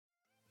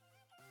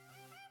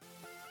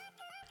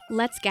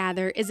Let's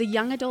Gather is a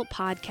young adult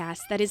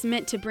podcast that is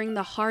meant to bring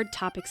the hard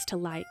topics to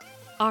light,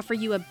 offer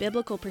you a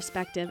biblical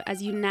perspective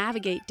as you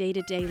navigate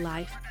day-to-day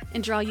life,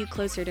 and draw you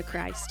closer to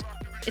Christ.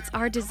 It's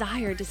our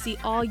desire to see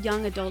all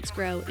young adults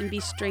grow and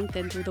be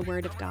strengthened through the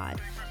Word of God.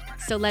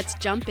 So let's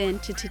jump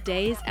into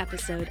today's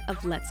episode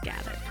of Let's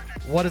Gather.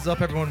 What is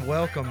up, everyone?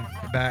 Welcome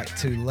back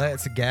to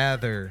Let's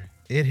Gather.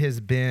 It has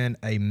been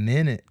a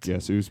minute.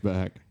 Guess who's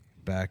back?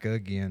 Back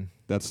again.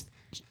 That's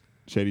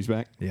Shady's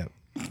back? Yep.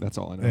 That's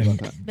all I know about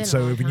that. Been a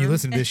So long when you time.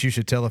 listen to this, you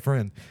should tell a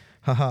friend.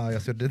 Haha, I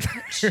also did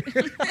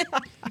that.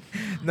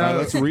 No. All right,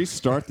 let's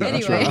restart the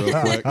Anyway.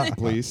 intro real quick,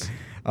 please.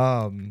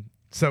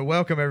 So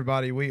welcome,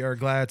 everybody. We are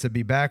glad to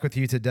be back with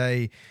you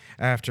today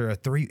after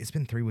it's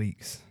been 3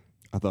 weeks.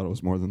 I thought it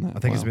was more than that. I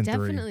think it's Wow. been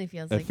Definitely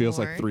feels It like feels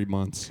more. like 3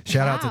 months.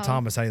 Shout out to Wow.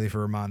 Thomas Haley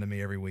for reminding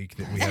me every week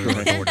that we have it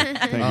recorded.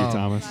 Thank you,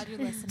 Thomas. Glad you're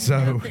listening.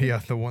 So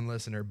yeah, the one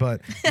listener. But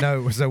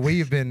no, so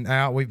we've been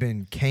out. We've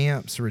been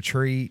camps,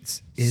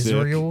 retreats,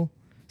 Israel,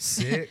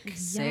 sick.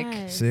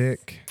 Yes.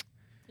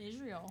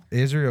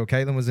 Israel.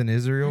 Caitlin was in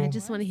Israel. I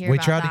just want to hear We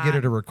about tried to get her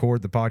that. to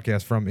record the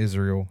podcast from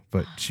Israel,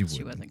 but she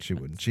She wouldn't. wasn't She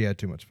gonna. wouldn't. She had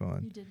too much You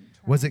fun. didn't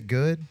try. Was it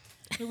good?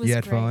 It was You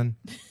had great. fun.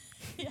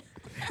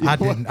 I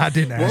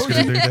didn't ask her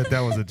to do that. That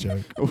was a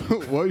joke.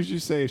 What did you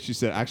say? She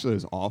said, actually, it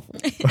was awful.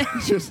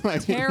 Just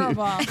like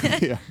Terrible.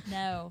 Yeah.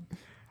 No.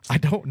 I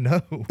don't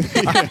know.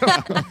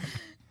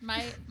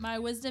 My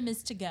wisdom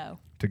is to go.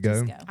 To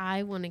go. Just go.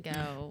 I want to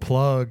go.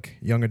 Plug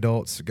young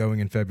adults going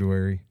in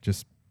February.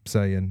 Just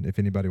saying, if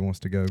anybody wants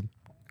to go,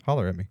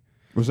 holler at me.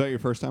 Was that your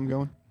first time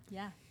going?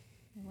 Yeah,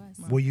 it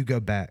was. Will you go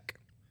back?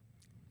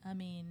 I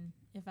mean,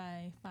 if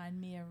I find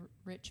me a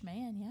rich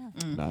man,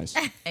 yeah. Nice.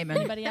 Amen.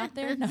 Anybody out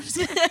there? No, just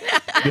kidding.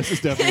 This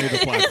is definitely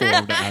the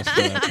platform to ask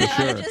that, for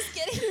sure. Just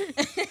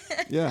kidding.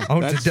 Yeah,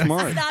 On that's today-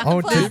 smart. Not the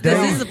On platform. today-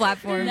 This is the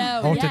platform.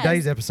 No, On yes.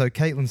 today's episode,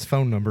 Caitlin's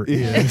phone number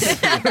is. Of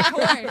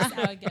course,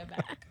 I would go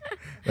back.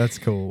 That's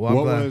cool. Well, I'm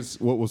What glad.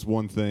 was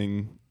one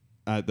thing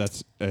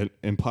that's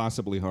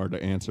impossibly hard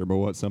to answer, but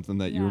what's something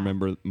that you Yeah.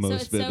 remember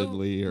most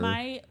vividly? Or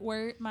my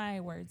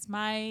words.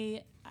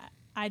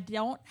 I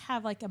don't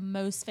have like a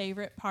most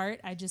favorite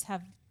part. I just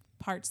have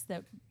parts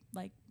that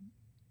like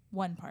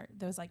one part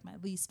that was like my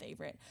least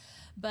favorite.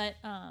 But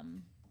I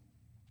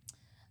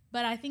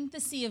think the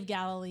Sea of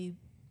Galilee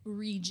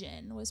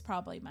region was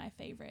probably my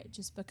favorite,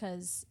 just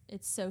because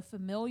it's so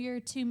familiar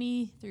to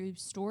me through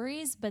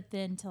stories, but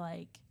then to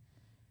like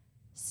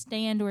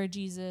stand where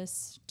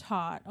Jesus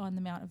taught on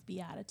the Mount of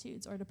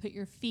Beatitudes, or to put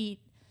your feet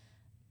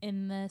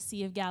in the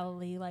Sea of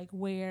Galilee, like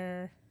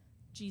where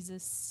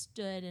Jesus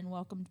stood and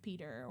welcomed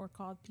Peter or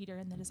called Peter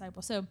and the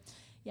disciples. So,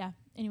 yeah.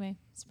 Anyway,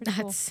 it's pretty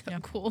That's so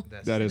cool.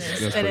 that is is.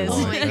 that's It pretty is. Oh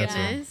cool. my That's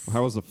goodness.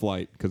 How was the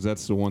flight? Because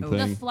that's the one The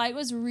thing. flight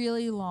was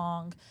really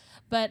long,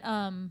 but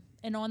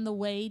and on the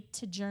way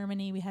to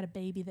Germany, we had a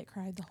baby that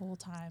cried the whole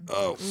time.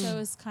 Oh. So it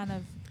was kind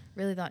of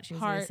Really thought she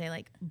was going Heart. to say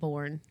like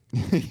born.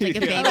 Like Like a baby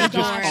just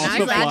born. off I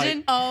the was flight.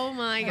 like, oh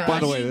my gosh. By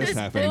the way, this was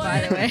happened. born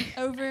By the way.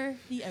 over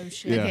the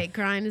ocean. Yeah. Okay,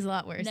 crying is a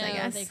lot worse, No, I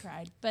guess. they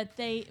cried, but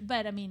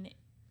I mean, it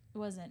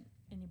wasn't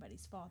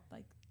anybody's fault.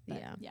 Like,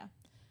 but Yeah.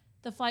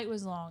 The flight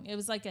was long. It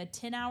was like a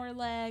 10-hour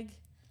leg,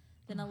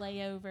 then a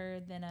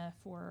layover, then a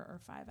 4 or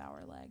 5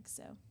 hour leg.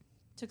 So,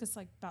 it took us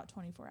like about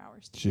 24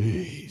 hours. But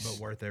Jeez.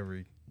 worth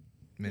every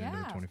minute of Yeah,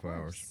 the of 24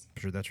 hours. course. For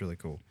sure, that's really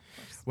cool.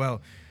 course.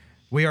 Well,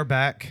 we are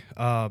back.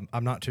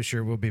 I'm not too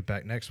sure we'll be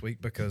back next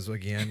week because,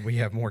 again, we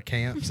have more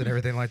camps and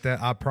everything like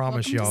that. I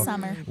promise Welcome to y'all,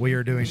 summer. we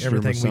are doing Summer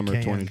everything we summer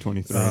can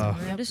 2023.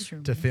 That is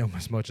true. to film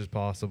as much as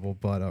possible,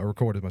 but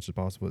record as much as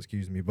possible.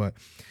 Excuse me. But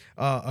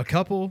a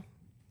couple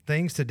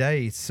things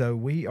today. So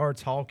we are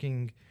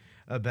talking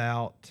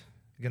about.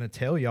 Going to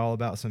tell y'all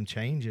about some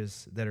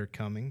changes that are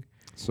coming.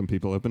 Some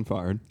people have been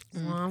fired.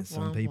 Womp,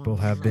 Some womp, people womp.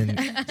 have been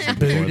have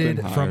booted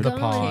been from the hired.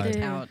 pod. Going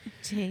to Out.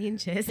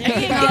 Changes. There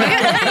you go.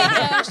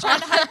 I was trying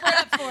to hype her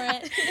up for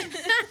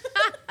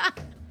it.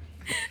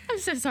 I'm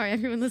so sorry,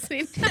 everyone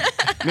listening.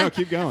 No,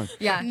 keep going.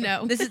 Yeah.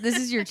 No. This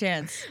is your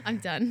chance. I'm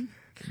done.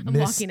 I'm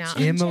Miss walking out.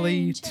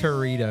 Emily Change.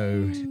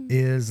 Torito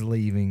is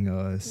leaving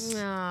us.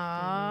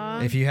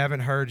 Aww. If you haven't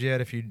heard yet,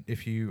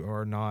 if you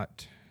are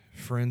not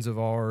friends of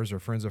ours or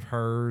friends of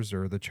hers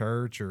or the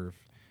church, or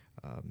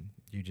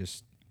you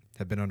just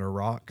have been under a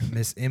rock,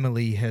 Miss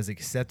Emily has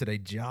accepted a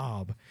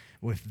job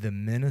with the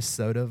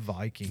Minnesota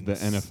Vikings. The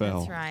NFL.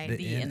 That's right. The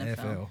The NFL.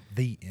 NFL.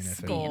 The NFL.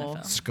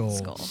 Skull. Skull.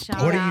 Skull.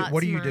 Shout What out are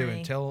to you doing?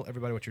 my Tell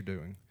everybody what you're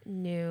doing.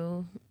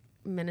 new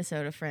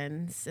Minnesota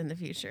friends in the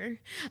future.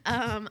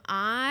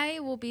 I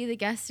will be the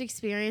guest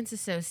experience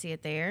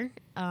associate there.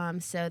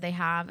 So they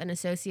have an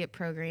associate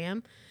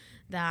program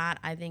that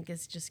I think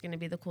is just going to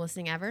be the coolest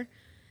thing ever.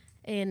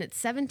 And it's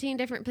 17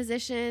 different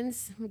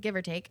positions, give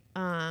or take.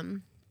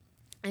 And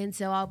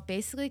so I'll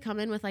basically come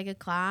in with like a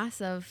class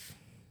of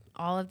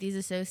all of these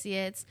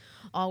associates,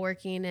 all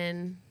working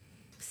in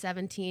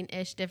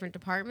 17-ish different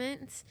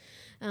departments.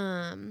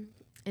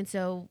 And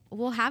so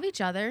we'll have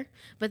each other,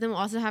 but then we'll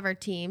also have our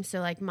team.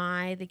 So like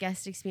the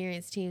guest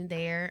experience team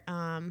there,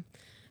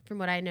 from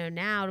what I know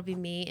now, it'll be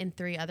me and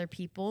 3 other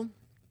people.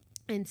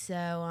 And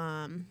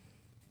so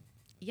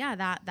yeah,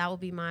 that will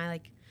be my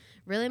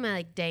really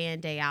my day in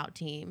day out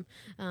team.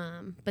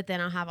 But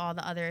then I'll have all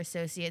the other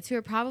associates who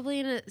are probably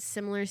in a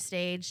similar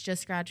stage,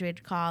 just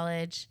graduated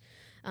college,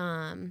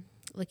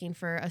 looking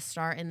for a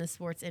start in the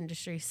sports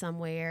industry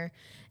somewhere.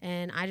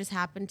 And I just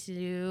happened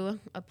to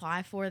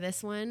apply for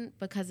this one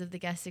because of the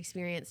guest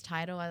experience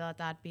title. I thought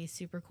that'd be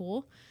super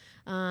cool.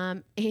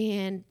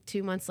 And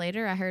 2 months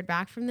later, I heard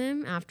back from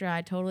them after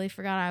I totally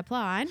forgot I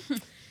applied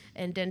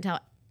and didn't tell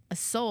a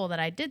soul that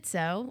I did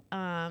so.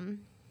 And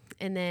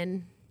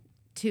then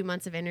 2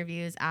 months of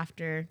interviews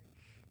after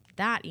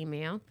that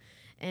email,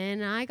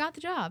 and I got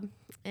the job,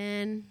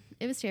 and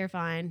it was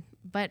terrifying,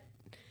 but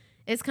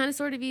it's kind of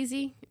sort of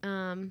easy.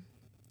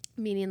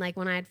 Meaning like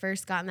when I had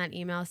first gotten that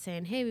email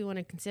saying, hey, we want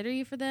to consider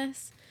you for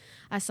this,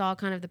 I saw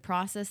kind of the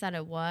process that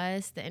it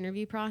was, the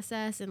interview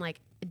process. And like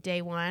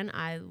day one,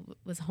 I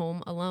was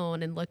home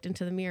alone and looked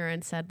into the mirror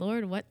and said,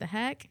 Lord, what the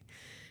heck?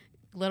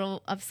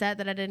 Little upset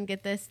that I didn't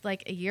get this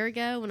like a year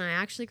ago when I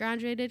actually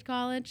graduated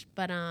college.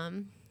 But I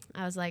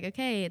was like,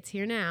 okay, it's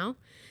here now.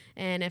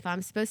 And if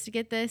I'm supposed to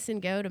get this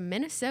and go to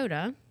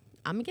Minnesota,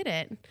 I'm going to get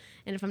it.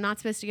 And if I'm not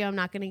supposed to go, I'm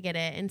not going to get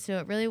it. And so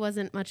it really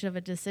wasn't much of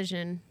a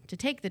decision to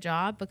take the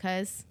job,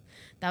 because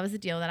that was the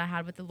deal that I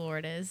had with the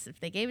Lord, is if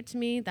they gave it to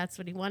me, that's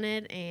what he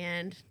wanted.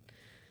 And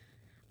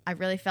I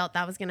really felt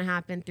that was going to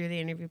happen through the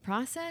interview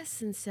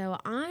process. And so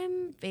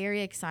I'm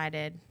very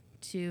excited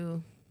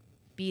to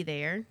be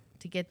there,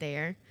 to get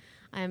there.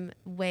 I'm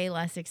way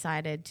less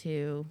excited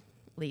to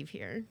leave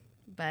here,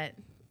 but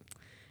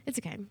it's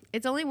okay.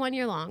 It's only 1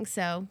 year long.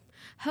 So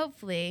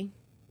hopefully,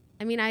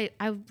 I mean, I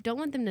don't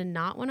want them to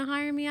not want to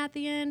hire me at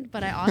the end,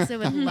 but I also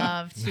would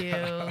love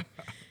to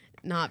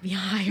not be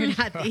hired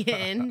at the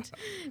end.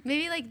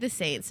 Maybe like the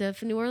Saints. So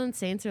if New Orleans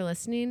Saints are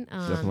listening,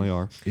 Definitely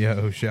are.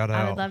 Yeah, shout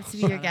I out. would love to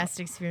be your guest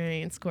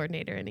experience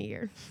coordinator in a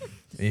year.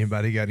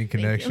 Anybody got any you.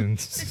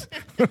 connections?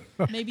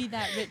 Maybe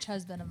that rich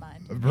husband of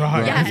mine.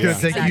 Right. Yes, He's gonna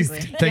take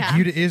exactly. you, take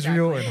you to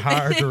Israel and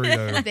hire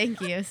Dorito.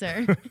 Thank you,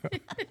 sir.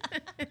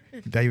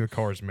 David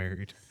Carr's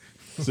married.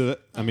 So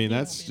that, I mean, He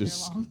that's won't be there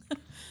just long.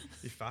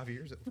 5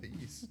 years at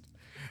least.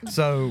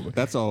 So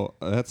that's all.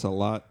 That's a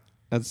lot.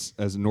 That's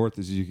as north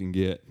as you can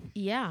get.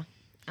 Yeah.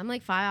 I'm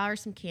like 5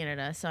 hours from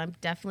Canada, so I'm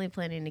definitely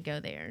planning to go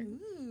there.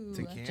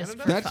 to Just Canada.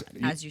 for That's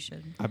fun. As you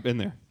should. I've been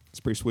there. It's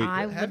pretty sweet.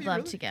 I Have would you love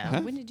really? to go.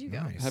 Huh? When did you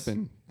go? Nice. have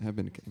been to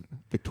Canada.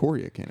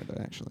 Victoria, Canada.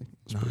 Actually,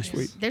 it's pretty Nice.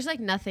 sweet. There's like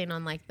nothing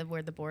on like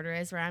where the border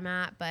is where I'm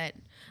at, but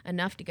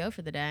enough to go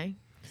for the day.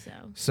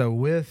 So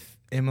with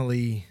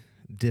Emily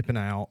dipping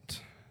out,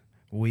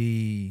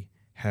 we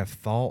have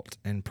thought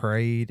and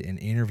prayed and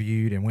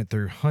interviewed and went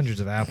through hundreds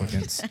of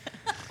applicants.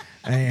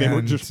 And They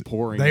were just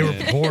pouring. They were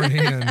in. pouring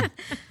in.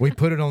 We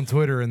put it on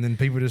Twitter, and then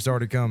people just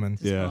started coming.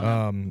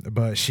 Yeah.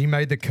 But she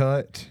made the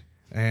cut,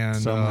 and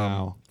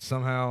Somehow.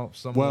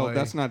 some Well, way.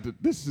 that's not.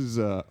 This is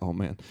oh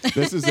man.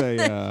 This is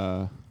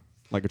a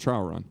like a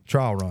trial run.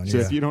 trial run. So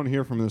yeah. if you don't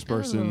hear from this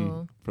person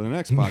Oh. for the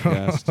next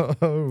podcast,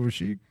 Oh,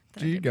 she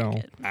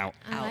gone. out.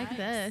 I like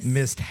this.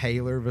 Miss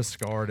Taylor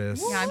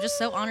Viscardis. Yeah, I'm just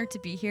so honored to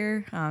be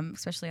here,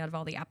 especially out of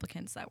all the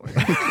applicants that were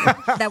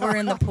that were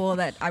in the pool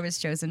that I was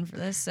chosen for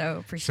this. So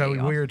appreciate So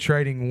y'all. we are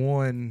trading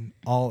one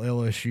all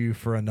LSU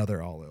for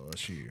another all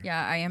LSU.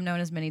 Yeah, I am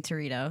known as Mini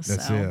Torito.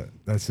 That's so. it.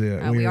 That's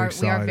it. We are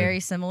excited. very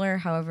similar.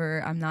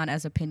 However, I'm not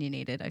as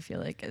opinionated, I feel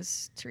like,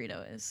 as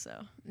Torito is.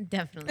 So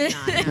Definitely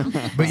not.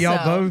 No. But y'all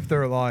So- both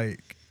are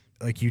like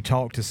you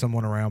talk to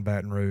someone around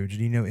Baton Rouge.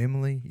 Do you know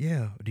Emily?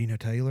 Yeah. Do you know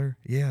Taylor?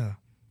 Yeah.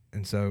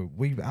 And so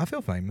I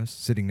feel famous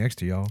sitting next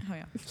to y'all. oh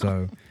yeah,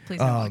 So please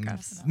no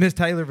autographs. Miss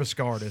Taylor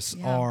Viscardis,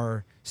 Yeah.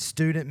 our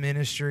student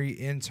ministry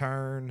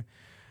intern,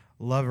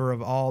 lover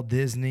of all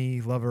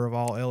Disney, lover of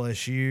all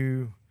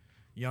LSU,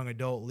 young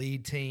adult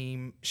lead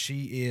team.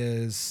 She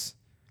is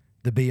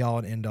the be all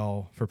and end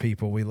all for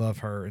people. We love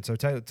her. And so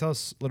Taylor, tell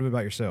us a little bit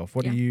about yourself.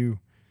 What Yeah. do you,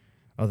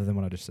 other than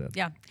what I just said?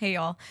 Yeah. Hey,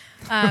 y'all.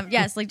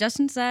 Yes, like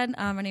Justin said,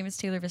 my name is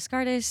Taylor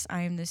Viscardis.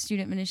 I am the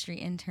student ministry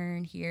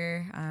intern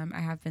here. I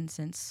have been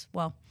since,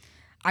 well,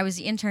 I was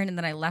the intern and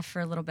then I left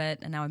for a little bit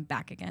and now I'm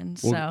back again.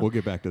 We'll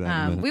get back to that in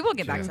a minute. We will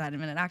get back to that in a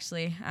minute,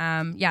 actually.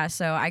 Yeah,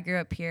 so I grew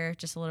up here,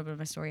 just a little bit of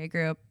my story. I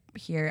grew up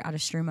here out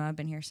of Struma. I've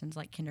been here since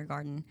like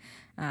kindergarten.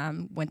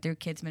 Went through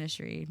kids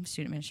ministry,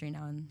 student ministry,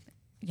 now in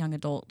young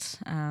adult.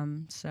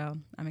 So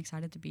I'm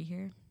excited to be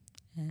here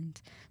and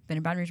been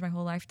in Baton Rouge my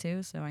whole life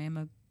too. So I am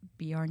a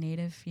BR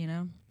native, you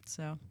know,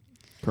 so.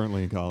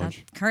 Currently in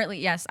college. Currently,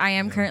 yes, I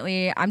am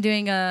currently. I'm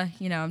doing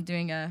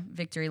a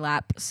victory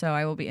lap, so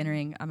I will be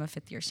entering. I'm a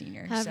 5th year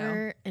senior.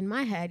 However, in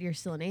my head, you're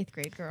still an 8th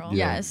grade girl. So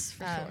Yeah. yes,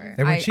 for sure.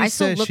 And when I she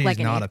still says look she's like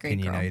an not 8th grade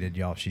girl. opinionated,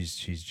 y'all, she's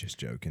just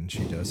joking.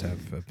 She does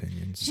have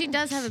opinions. She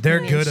does have They're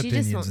opinions. good She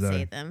just won't opinions,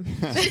 say though. them.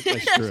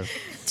 That's true.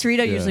 Torito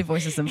Yeah. usually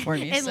voices them for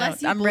me,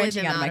 Unless so you I'm bully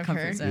branching them out of my out of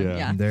comfort her. zone. Yeah.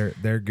 Yeah.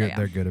 They're good. Yeah.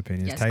 They're good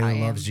opinions. Yes, Taylor I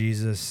am. loves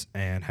Jesus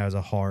and has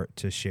a heart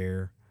to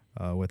share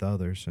with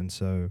others, and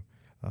so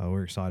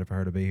we're excited for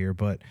her to be here.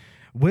 But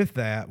with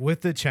that,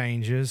 with the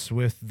changes,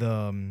 with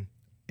the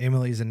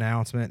Emily's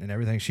announcement and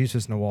everything, she's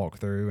just gonna walk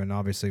through, and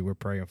obviously we're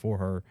praying for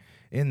her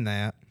in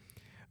that.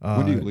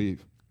 When do you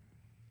leave?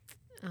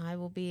 I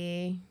will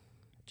be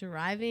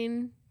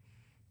driving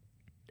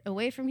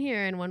away from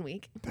here in 1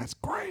 week. That's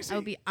crazy. I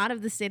will be out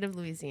of the state of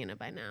Louisiana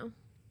by now.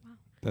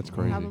 That's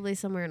crazy. Probably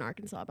somewhere in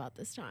Arkansas about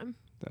this time.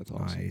 That's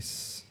awesome.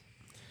 Nice.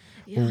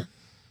 Yeah. Well,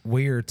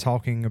 we are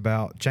talking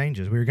about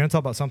changes. We were going to talk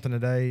about something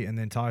today, and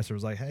then Tyser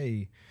was like,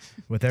 "Hey,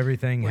 with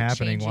everything We're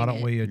happening, why don't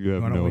changing we? You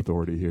have why don't no we,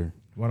 authority here.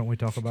 why don't we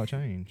talk about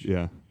change?"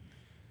 Yeah.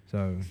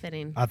 So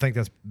Fitting. I think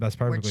that's We're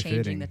perfectly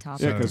changing fitting. the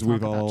topic. Yeah, So- because Talk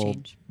we've about all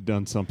change.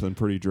 done something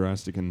pretty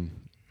drastic in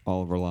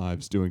all of our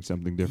lives, doing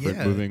something different,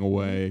 Yeah. moving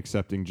away,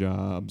 accepting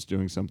jobs,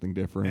 doing something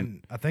different.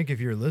 And I think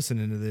if you're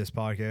listening to this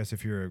podcast,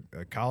 if you're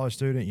a college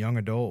student, young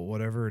adult,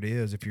 whatever it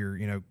is, if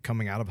you're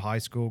coming out of high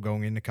school,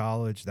 going into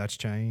college, that's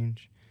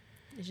change.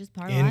 It's just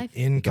part of In life.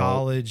 in Adult.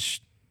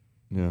 college,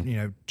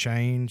 yeah.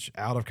 change.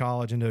 Out of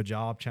college into a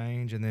job,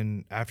 change, and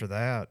then after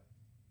that,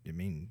 I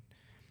mean,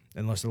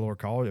 unless the Lord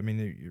called, I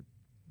mean,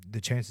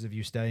 the chances of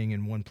you staying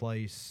in one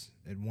place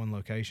at one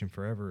location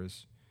forever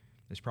is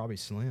probably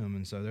slim.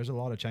 And so there's a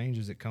lot of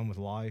changes that come with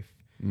life.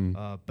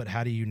 But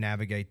how do you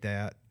navigate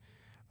that?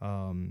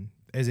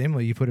 As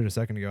Emily, you put it a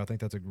second ago, I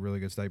think that's a really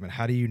good statement.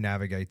 How do you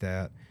navigate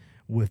that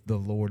with the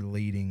Lord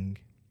leading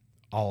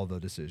all the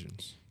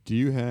decisions? Do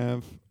you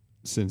have,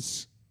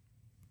 since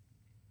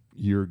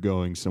you're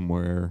going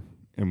somewhere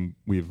and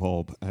we've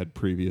all had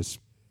previous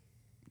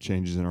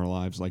changes in our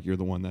lives, like you're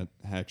the one that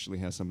actually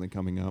has something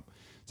coming up,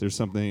 is there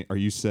something,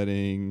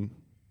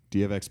 do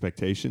you have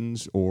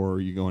expectations, or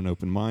are you going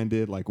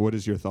open-minded? Like, what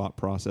is your thought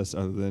process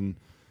other than,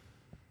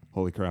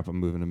 holy crap, I'm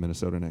moving to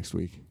Minnesota next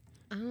week?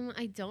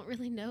 I don't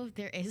really know if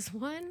there is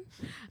one.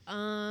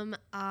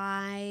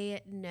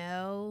 I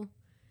know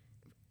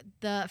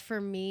for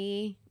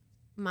me,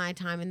 my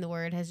time in the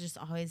Word has just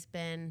always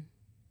been,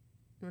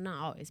 well,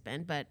 not always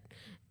been, but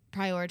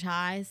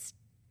prioritized.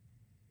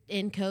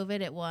 In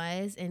COVID, it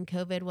was. And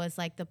COVID was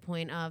like the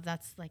point of,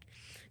 that's like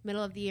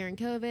middle of the year in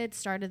COVID,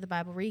 started the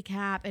Bible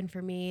recap. And for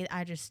me,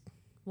 I just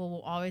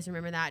will always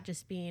remember that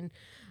just being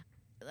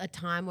a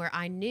time where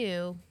I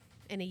knew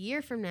in a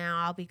year from now,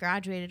 I'll be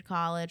graduated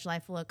college.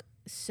 Life will look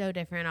so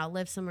different. I'll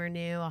live somewhere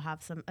new. I'll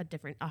have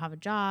I'll have a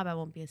job. I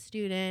won't be a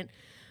student.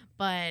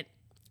 But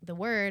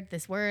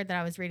this word that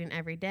I was reading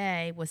every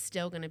day was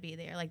still going to be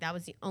there. Like, that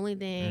was the only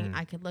thing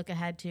I could look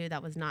ahead to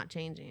that was not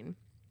changing.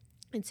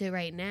 And so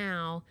right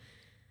now,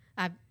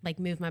 I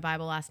moved my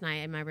Bible last night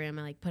in my room.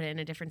 I put it in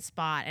a different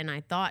spot. And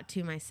I thought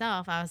to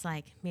myself, I was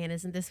like, man,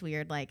 isn't this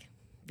weird? Like,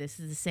 this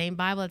is the same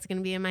Bible that's going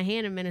to be in my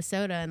hand in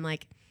Minnesota in a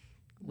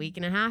week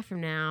and a half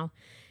from now.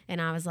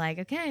 And I was like,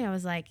 okay,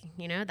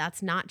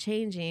 that's not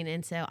changing.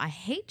 And so I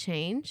hate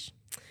change.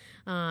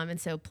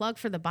 And so plug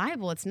for the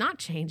Bible, it's not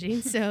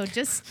changing. So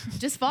just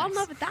fall in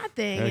love with that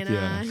thing. Heck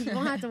yeah. You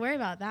won't have to worry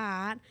about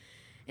that.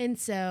 And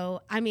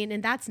so,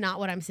 and that's not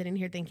what I'm sitting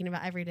here thinking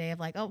about every day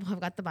of oh, I've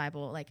got the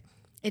Bible.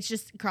 It's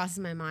just crosses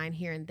my mind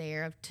here and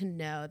there to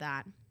know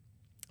that,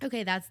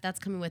 okay, that's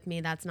coming with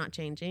me. That's not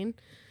changing.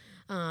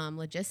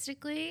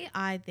 Logistically,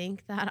 I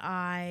think that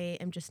I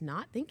am just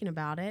not thinking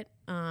about it.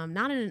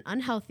 Not in an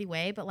unhealthy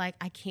way, but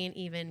I can't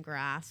even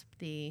grasp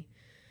the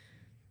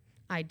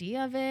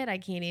idea of it. I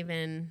can't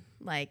even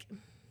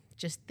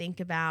just think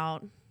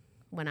about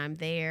when I'm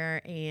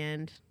there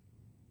and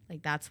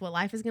that's what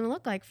life is going to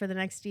look like for the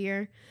next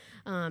year.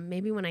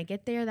 Maybe when I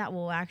get there, that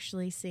will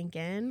actually sink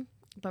in.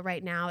 But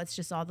right now, it's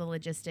just all the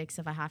logistics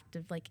of I have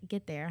to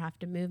get there, I have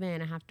to move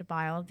in, I have to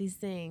buy all of these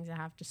things, I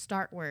have to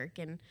start work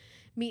and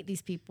meet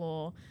these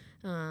people.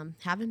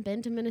 Haven't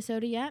been to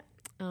Minnesota yet.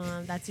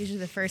 That's usually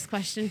the first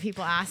question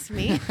people ask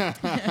me. They're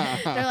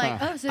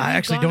like, "Oh, so have I you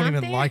actually gone don't up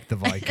even there?" like the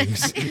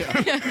Vikings.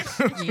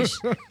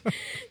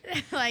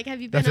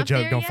 Have you been That's a up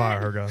joke. there Don't yet?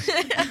 fire her, guys.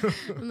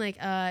 I'm like,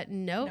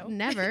 nope,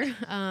 never.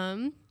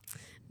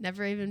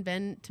 Never even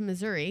been to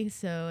Missouri.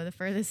 So the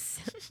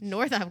furthest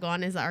north I've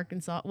gone is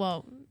Arkansas.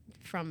 Well,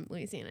 from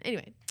Louisiana.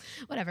 Anyway,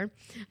 whatever.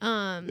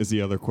 Is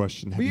the other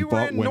question, have We you were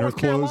bought in winter North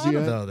clothes Carolina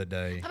yet? the other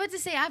day. I'm about to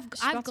say I've bought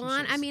some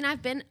gone. shoes.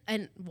 I've been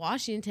in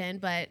Washington,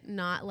 but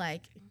not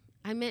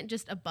I meant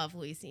just above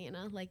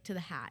Louisiana, to the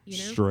hat,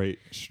 Straight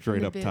From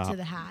the up boot top. to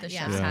the hat. The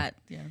yeah. chef's hat.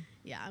 Yeah.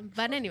 Yeah.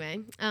 But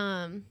anyway,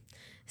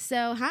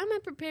 so how am I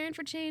preparing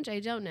for change? I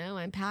don't know.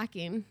 I'm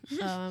packing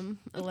a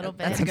little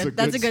bit. That's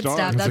a good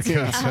step. That's a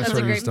good- That's that's a where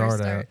you great first start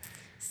start. at.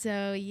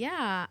 So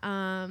yeah,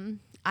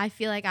 I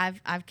feel like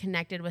I've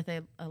connected with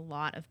a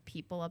lot of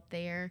people up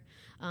there,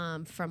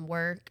 from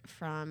work,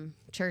 from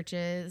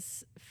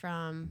churches,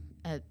 from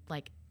a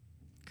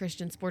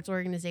Christian sports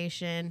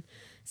organization.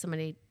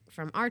 Somebody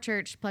from our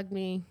church got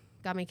me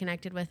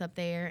connected with up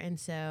there, and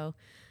so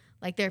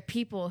there are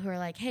people who are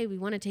like, hey, we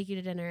want to take you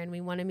to dinner and we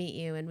want to meet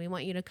you and we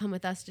want you to come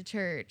with us to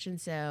church. And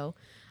so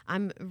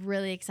I'm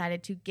really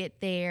excited to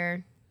get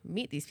there,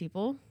 meet these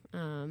people.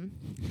 And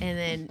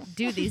then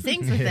do these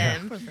things with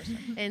them.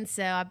 And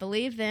so I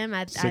believe them.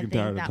 I Sick and think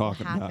tired of that will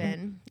talking about it.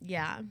 happen.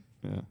 Yeah.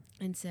 Yeah.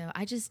 And so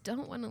I just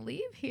don't want to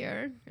leave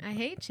here. I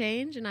hate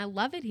change and I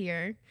love it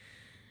here.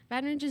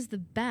 Baton Rouge is the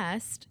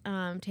best.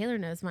 Taylor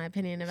knows my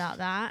opinion about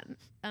that.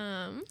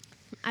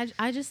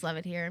 I just love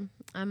it here.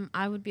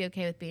 I would be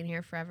okay with being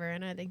here forever,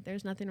 and I think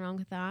there's nothing wrong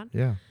with that.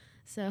 Yeah.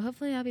 So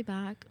hopefully I'll be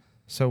back.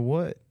 So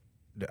what?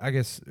 I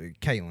guess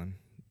Caitlin,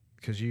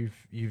 because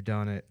you've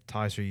done it.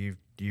 Tyser,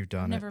 you've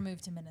done Never it.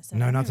 moved to Minnesota.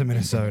 No, not Never to been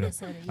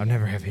Minnesota. I've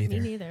never have Me either.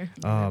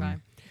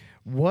 neither.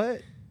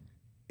 What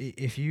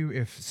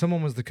if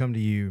someone was to come to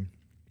you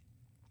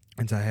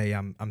and say, "Hey,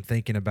 I'm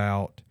thinking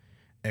about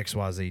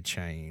XYZ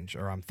change,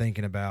 or I'm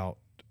thinking about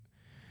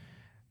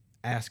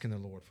asking the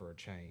Lord for a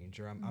change,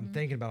 or I'm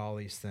thinking about all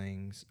these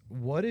things."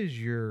 What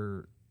is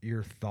your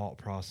thought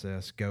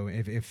process going?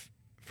 If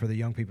for the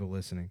young people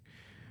listening,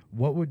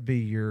 what would be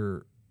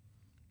your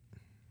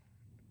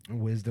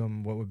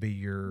wisdom? What would be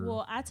your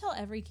Well, I tell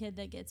every kid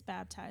that gets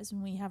baptized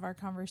when we have our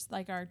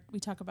we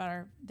talk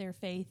about their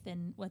faith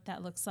and what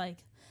that looks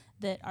like,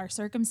 that our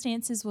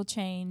circumstances will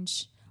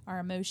change, our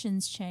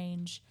emotions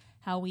change,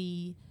 how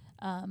we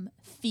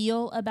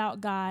feel about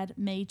God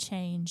may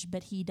change,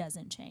 but He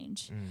doesn't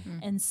change.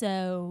 And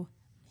so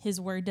His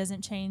word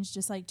doesn't change.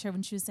 Just like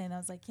Trevin, she was saying, I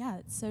was like, yeah,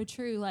 it's so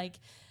true. Like,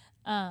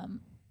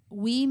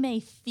 we may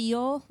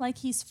feel like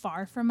He's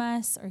far from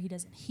us, or He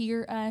doesn't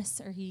hear us,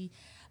 or He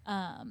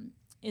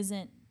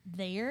isn't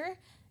there,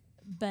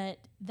 but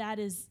that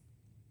is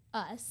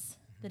us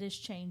that is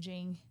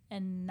changing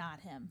and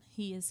not Him.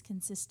 He is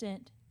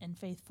consistent and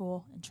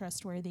faithful and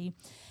trustworthy.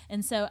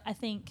 And so I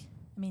think,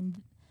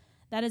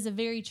 that is a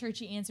very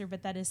churchy answer,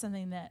 but that is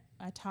something that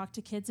I talk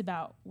to kids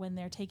about when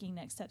they're taking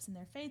next steps in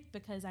their faith,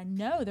 because I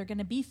know they're going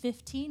to be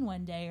 15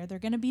 one day, or they're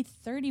going to be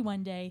 30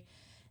 one day,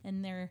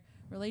 and their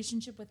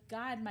relationship with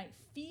God might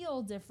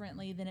feel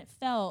differently than it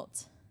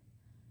felt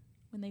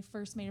when they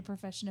first made a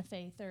profession of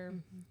faith or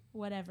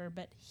whatever,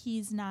 but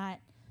He's not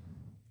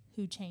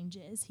who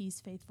changes. He's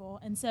faithful.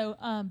 And so,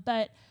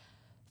 but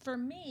for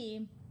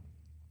me,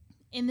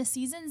 in the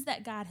seasons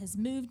that God has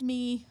moved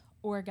me,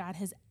 or God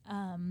has,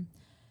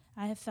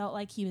 I have felt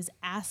like He was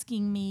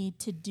asking me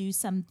to do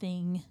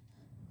something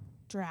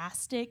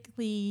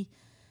drastically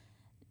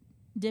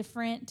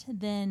different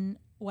than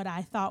what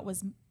I thought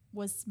was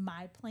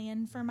my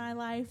plan for my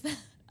life.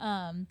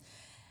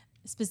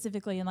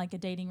 Specifically in like a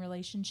dating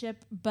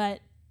relationship, but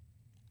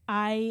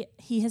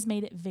He has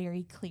made it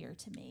very clear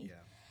to me. Yeah.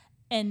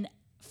 And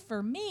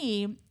for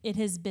me, it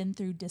has been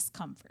through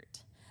discomfort.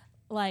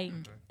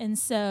 And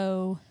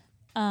so,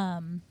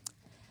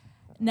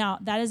 now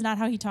that is not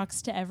how He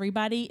talks to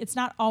everybody. It's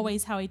not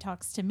always how He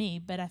talks to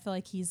me, but I feel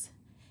like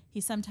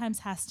He sometimes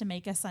has to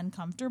make us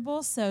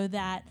uncomfortable so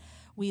that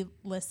we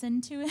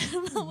listen to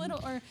Him a little,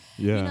 or,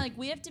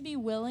 we have to be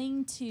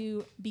willing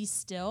to be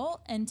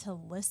still and to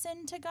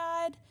listen to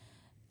God.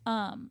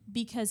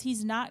 Because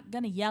He's not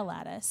going to yell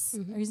at us,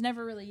 or He's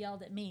never really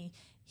yelled at me.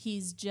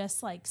 He's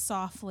just like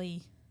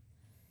softly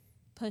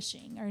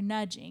pushing or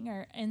nudging,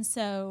 and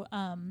so,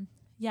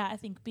 I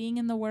think being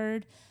in the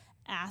Word,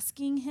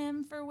 asking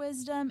Him for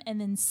wisdom, and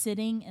then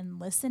sitting and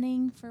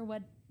listening for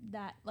what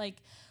that,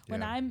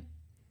 when I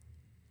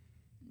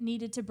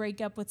needed to break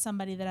up with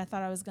somebody that I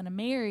thought I was going to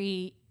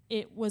marry,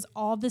 it was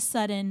all of a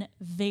sudden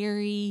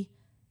very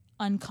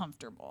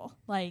uncomfortable,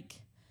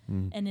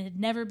 and it had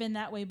never been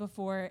that way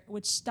before,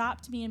 which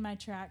stopped me in my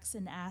tracks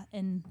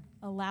and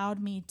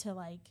allowed me to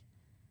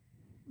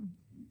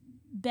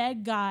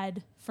beg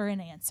God for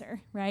an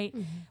answer, right?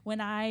 When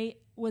I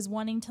was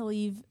wanting to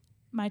leave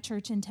my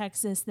church in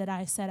Texas, that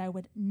I said I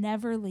would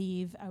never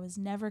leave, I was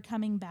never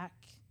coming back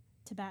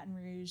to Baton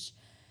Rouge,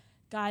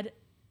 God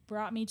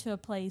brought me to a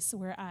place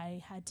where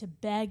I had to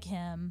beg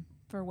Him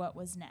for what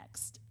was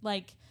next.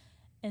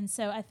 And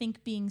so I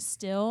think being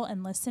still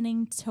and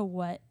listening to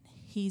what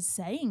He's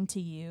saying to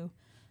you,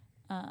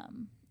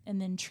 and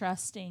then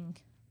trusting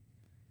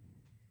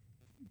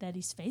that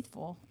He's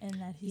faithful and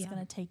that He's going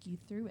to take you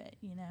through it,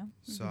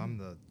 So I'm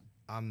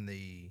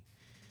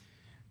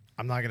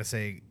not going to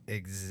say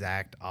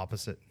exact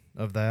opposite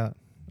of that,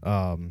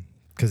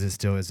 because it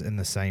still is in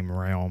the same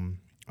realm.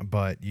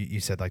 But you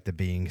said the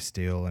being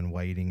still and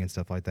waiting and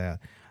stuff like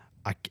that.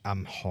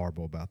 I'm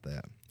horrible about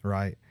that,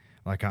 right?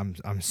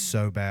 I'm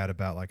so bad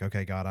about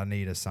okay, God, I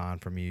need a sign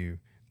from you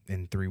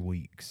in 3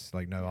 weeks.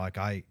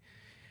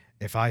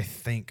 If I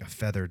think a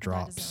feather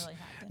drops,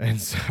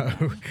 and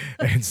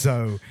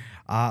so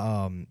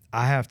I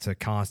have to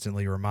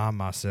constantly remind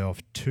myself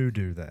to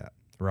do that,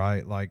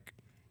 right?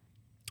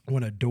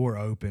 When a door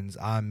opens,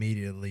 I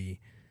immediately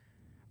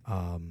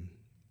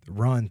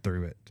run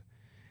through it.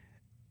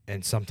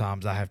 And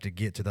sometimes I have to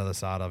get to the other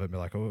side of it and be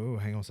like, oh,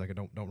 hang on a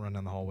second, don't run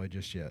down the hallway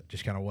just yet.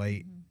 Just kind of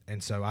wait.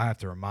 And so I have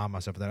to remind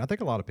myself of that. I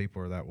think a lot of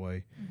people are that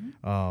way,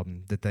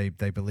 that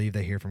they believe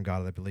they hear from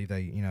God. They believe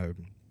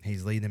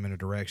He's leading them in a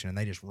direction, and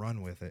they just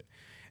run with it.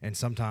 And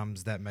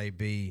sometimes that may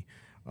be,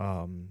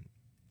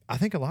 I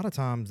think a lot of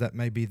times that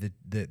may be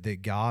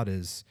that God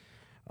is,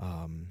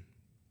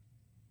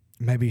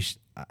 maybe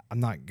I'm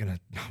not going to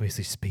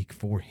obviously speak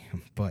for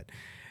Him, but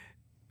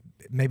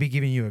maybe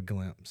giving you a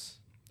glimpse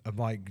of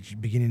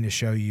beginning to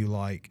show you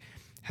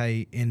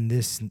hey, in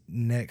this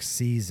next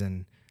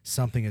season,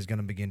 something is going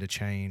to begin to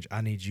change.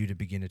 I need you to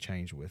begin to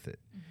change with it.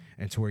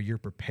 And to where you're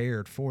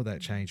prepared for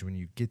that change when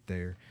you get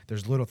there.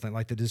 There's little things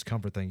like the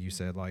discomfort thing you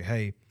said,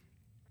 hey,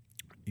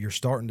 you're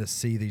starting to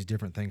see these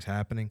different things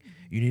happening,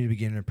 you need to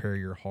begin to prepare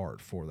your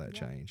heart for that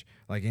change.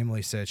 Like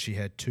Emily said, she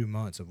had 2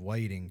 months of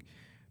waiting.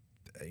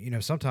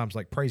 Sometimes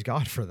like praise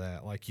God for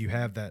that. Like you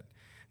have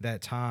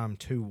that time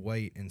to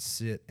wait and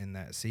sit in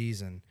that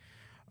season.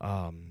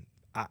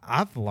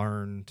 I've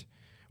learned,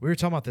 we were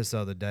talking about this the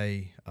other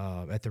day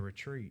at the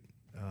retreat.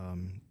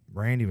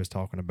 Randy was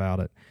talking about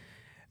it.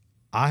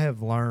 I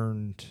have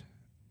learned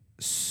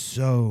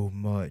so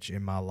much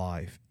in my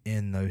life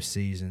in those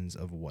seasons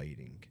of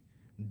waiting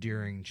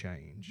during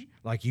change.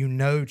 Like,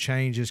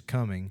 change is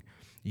coming.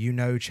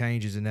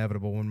 Change is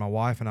inevitable. When my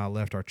wife and I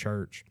left our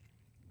church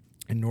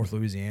in North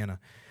Louisiana,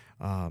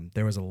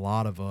 there was a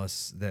lot of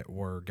us that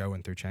were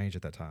going through change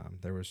at that time.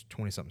 There was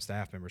 20-something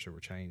staff members who were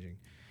changing.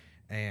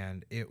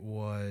 And it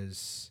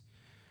was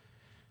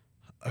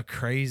a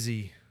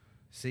crazy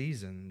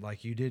season.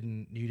 Like you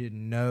didn't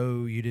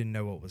know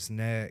what was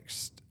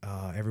next.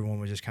 Everyone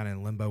was just kind of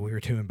in limbo. We were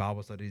doing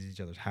Bible studies at each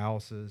other's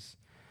houses.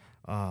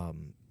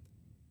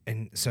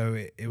 And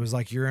so it was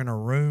like you're in a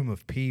room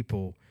of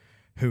people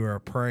who are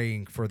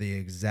praying for the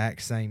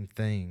exact same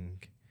thing,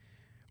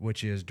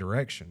 which is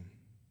direction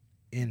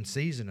in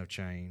season of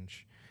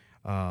change.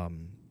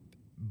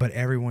 But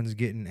everyone's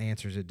getting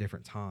answers at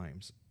different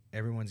times.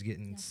 Everyone's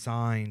getting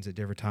signs at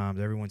different times.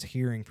 Everyone's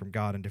hearing from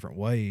God in different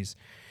ways.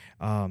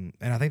 And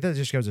I think that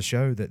just goes to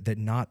show that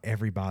not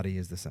everybody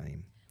is the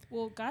same.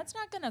 Well, God's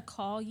not going to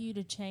call you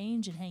to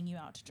change and hang you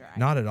out to dry.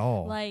 Not at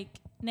all.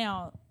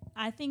 Now,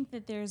 I think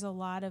that there's a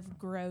lot of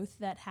growth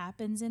that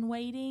happens in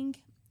waiting,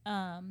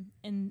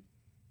 and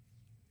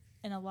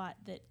a lot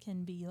that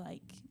can be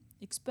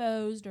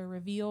exposed or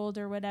revealed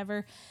or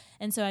whatever.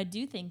 And so I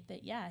do think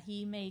that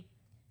he may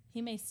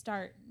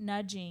start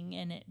nudging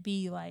and it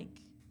be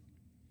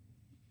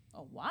a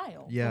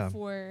while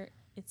before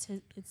it's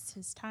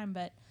his time.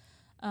 But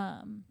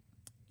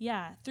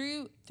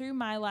through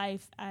my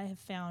life, I have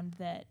found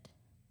that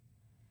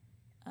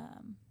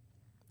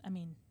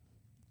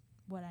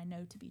what I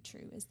know to be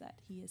true is that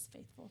he is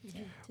faithful to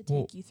take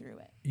you through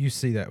it. You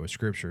see that with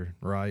Scripture,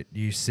 right?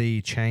 You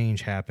see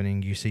change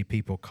happening. You see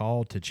people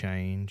called to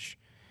change.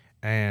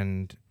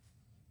 And,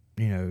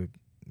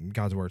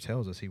 God's word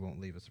tells us he won't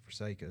leave us or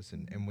forsake us.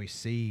 And we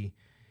see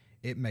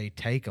it may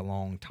take a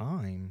long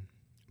time,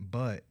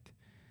 but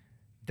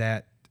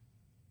that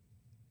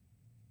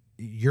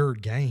your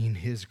gain,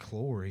 his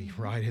glory,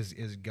 right,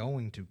 is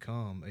going to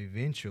come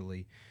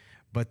eventually.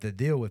 But the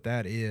deal with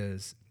that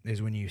is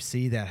when you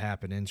see that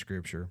happen in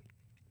Scripture,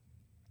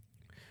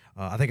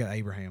 I think of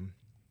Abraham,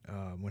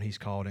 when he's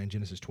called in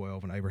Genesis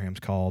 12, when Abraham's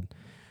called,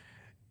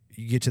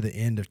 you get to the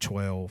end of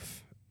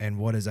 12, and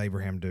what is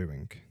Abraham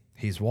doing?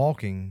 He's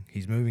walking,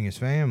 he's moving his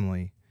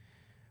family,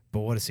 but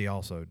what is he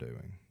also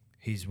doing?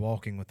 He's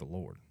walking with the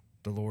Lord.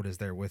 The Lord is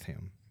there with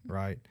him,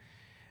 right?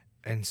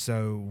 And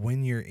so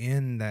when you're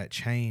in that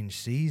change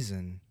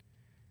season,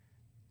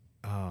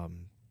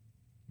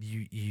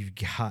 you've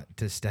got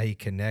to stay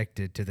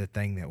connected to the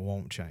thing that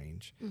won't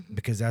change,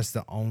 because that's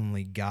the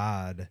only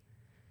God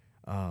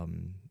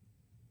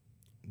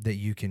that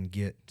you can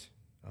get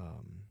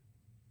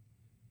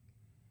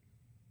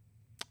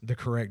the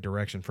correct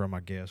direction from, I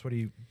guess.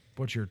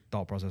 What's your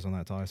thought process on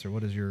that, Tyson?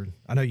 What is your?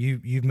 I know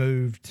you've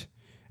moved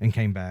and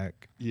came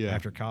back. Yeah.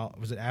 After college,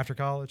 was it after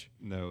college?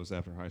 No, it was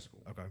after high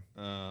school. Okay.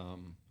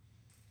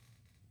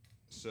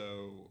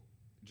 So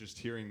just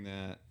hearing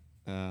that,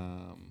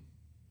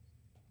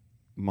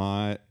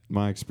 my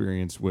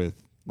experience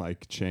with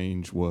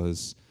change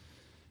was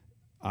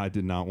I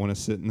did not want to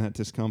sit in that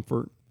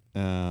discomfort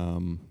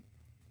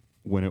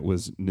when it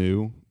was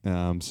new.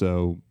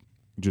 So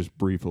just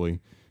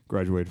briefly,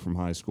 graduated from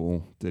high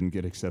school, didn't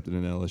get accepted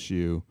in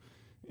LSU,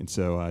 and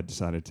so I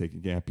decided to take a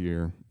gap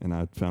year, and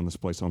I found this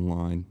place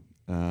online,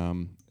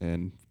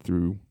 and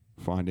through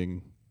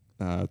finding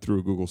through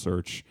a Google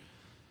search,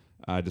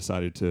 I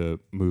decided to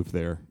move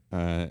there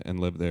and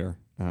live there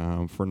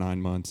for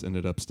 9 months.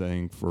 Ended up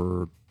staying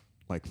for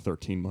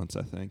 13 months,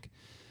 I think,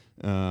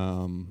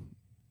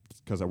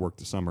 because I worked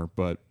the summer.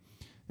 But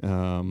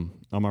all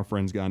my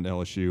friends got into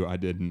LSU. I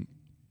didn't.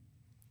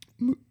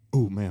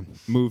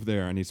 Move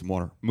there. I need some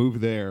water. Move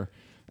there,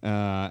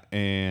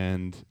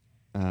 and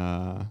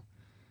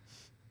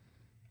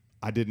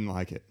I didn't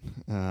like it.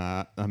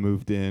 I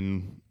moved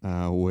in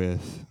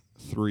with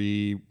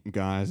 3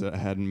 guys that I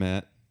hadn't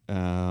met.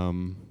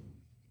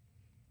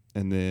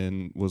 And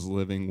then was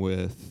living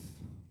with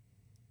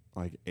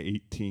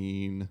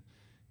 18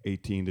 to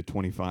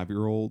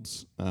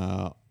 25-year-olds,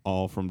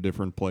 all from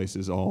different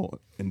places, all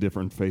in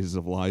different phases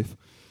of life.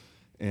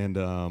 And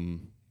the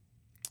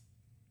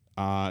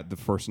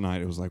first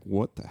night, it was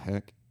what the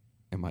heck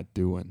am I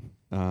doing?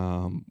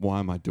 Why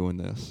am I doing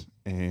this?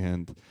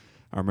 And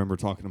I remember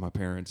talking to my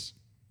parents.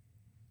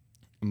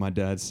 And my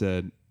dad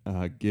said,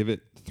 give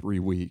it 3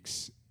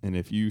 weeks. And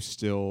if you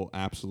still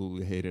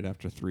absolutely hate it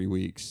after 3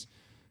 weeks,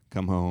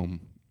 come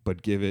home,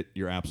 but give it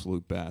your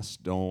absolute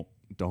best. Don't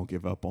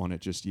give up on it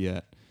just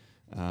yet.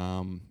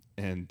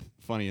 And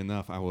funny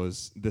enough,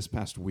 this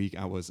past week,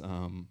 I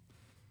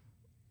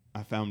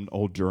found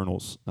old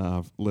journals.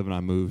 Liv and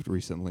I moved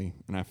recently,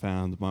 and I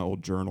found my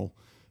old journal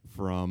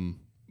from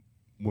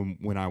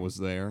when I was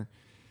there.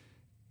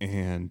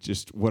 And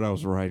just what I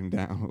was writing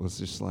down was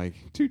just like,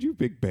 dude, you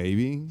big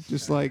baby.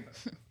 Just like,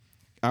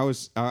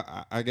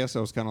 I guess I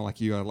was kind of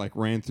like you. I like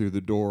ran through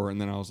the door,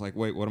 and then I was like,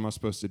 wait, what am I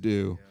supposed to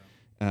do?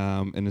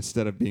 And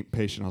instead of being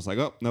patient, I was like,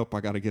 oh, nope,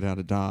 I got to get out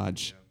of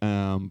Dodge.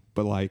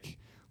 But like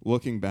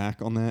looking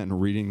back on that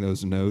and reading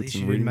those At notes least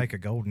and you reading, didn't make a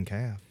golden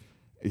calf.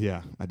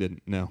 yeah, I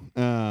didn't know.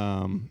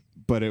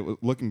 But it was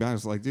looking back, I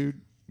was like,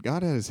 dude,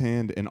 God had his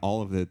hand in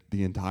all of it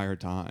the entire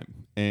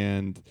time.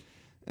 And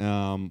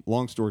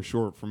long story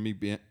short, from me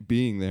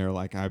being there,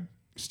 like I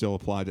still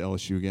applied to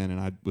LSU again, and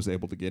I was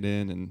able to get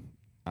in, and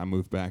I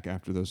moved back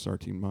after those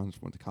 13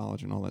 months, went to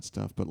college and all that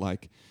stuff. But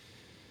like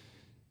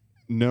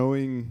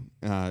knowing,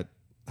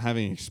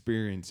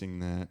 experiencing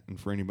that, and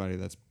for anybody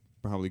that's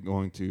probably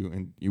going to,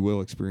 and you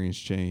will experience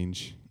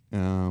change,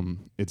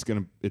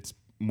 it's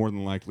more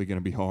than likely going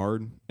to be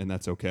hard, and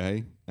that's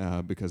okay,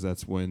 because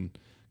that's when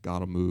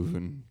God will move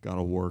and God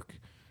will work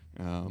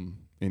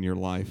in your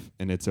life,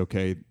 and it's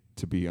okay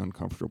to be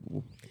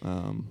uncomfortable.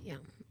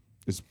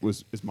 Is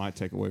my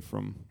takeaway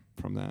from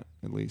that,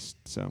 at least.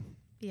 So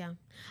Yeah,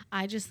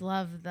 I just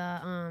love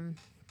the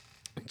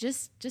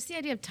just the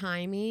idea of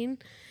timing,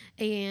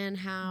 and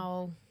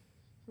how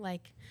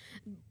like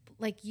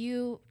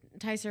you,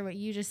 Tyser, what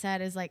you just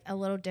said is like a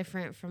little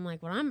different from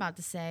like what I'm about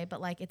to say,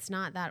 but like it's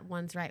not that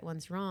one's right,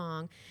 one's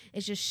wrong.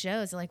 It just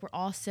shows that like we're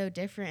all so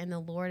different, and the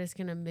Lord is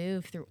going to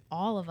move through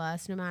all of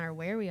us, no matter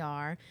where we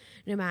are,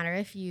 no matter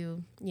if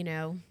you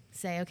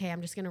say, okay,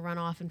 I'm just going to run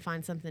off and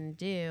find something to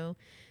do.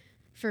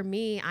 For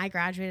me, I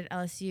graduated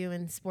LSU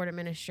in sport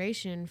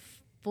administration,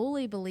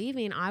 fully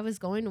believing I was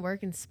going to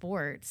work in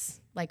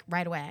sports like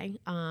right away.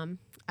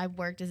 I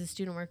worked as a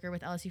student worker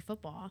with LSU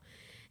football,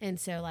 and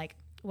so like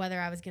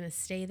whether I was going to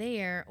stay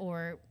there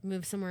or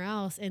move somewhere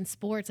else in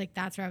sports, like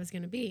that's where I was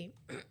going to be.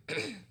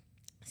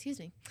 Excuse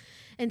me.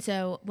 And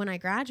so when I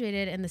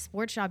graduated and the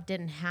sports job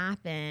didn't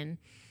happen,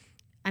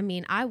 I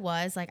mean, I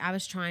was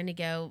trying to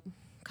go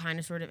kind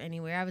of sort of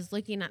anywhere. I was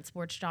looking at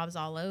sports jobs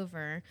all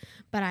over,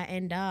 but I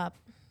end up,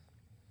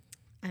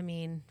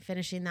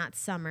 finishing that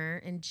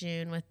summer in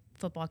June with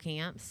football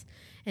camps.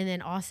 And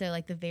then also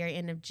like the very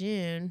end of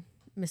June,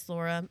 Miss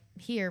Laura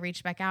here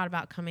reached back out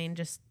about coming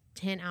just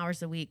 10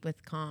 hours a week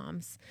with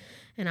comms.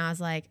 And I was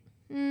like,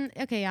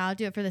 okay, I'll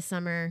do it for the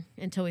summer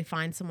until we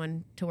find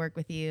someone to work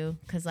with you.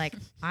 Cause like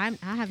I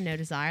have no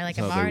desire. Like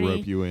that's I've how already they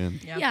rope you in.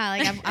 Yep. Yeah.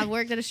 Like I've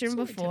worked at a stream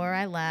before.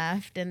 I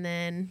left, and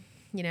then,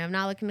 I'm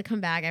not looking to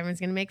come back.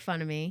 Everyone's going to make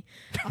fun of me.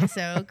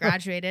 Also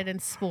graduated in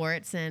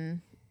sports,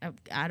 and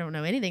I don't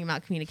know anything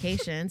about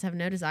communications, have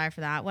no desire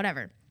for that,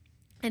 whatever.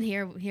 And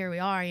here we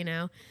are,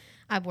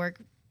 I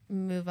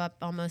move up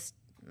almost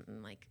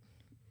like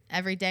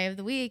every day of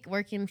the week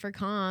working for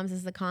comms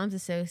as the comms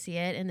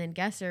associate, and then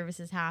guest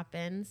services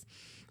happens.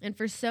 And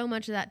for so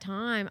much of that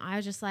time, I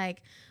was just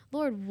like,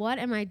 Lord, what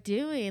am I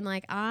doing?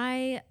 Like,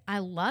 I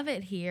love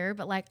it here,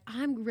 but like,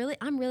 I'm really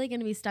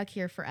going to be stuck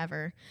here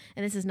forever.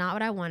 And this is not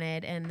what I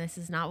wanted. And this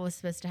is not what was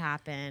supposed to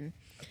happen.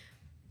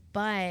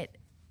 But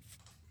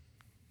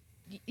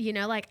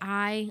like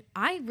I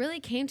really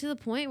came to the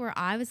point where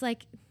I was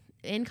like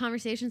in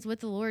conversations with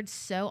the Lord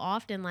so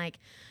often, like,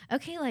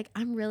 okay, like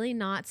I'm really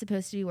not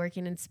supposed to be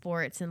working in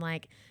sports, and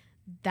like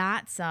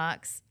that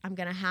sucks. I'm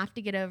going to have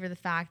to get over the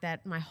fact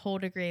that my whole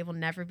degree will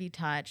never be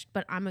touched,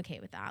 but I'm okay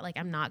with that. Like,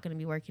 I'm not going to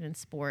be working in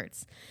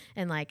sports,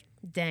 and like,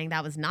 dang,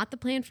 that was not the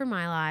plan for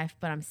my life,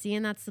 but I'm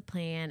seeing that's the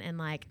plan. And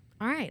like,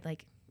 all right,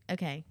 like,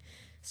 okay,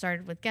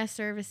 started with guest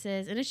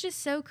services, and it's just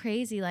so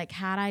crazy. Like,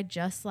 had I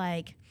just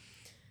like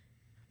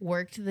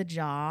worked the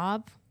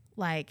job,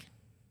 like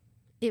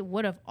it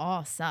would have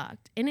all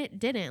sucked, and it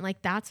didn't.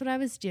 Like, that's what I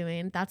was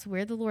doing. That's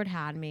where the Lord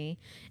had me,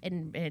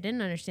 and I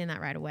didn't understand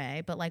that right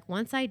away. But like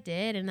once I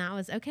did, and that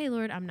was okay,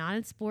 Lord, I'm not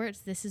in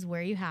sports. This is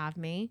where you have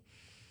me.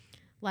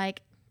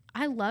 Like,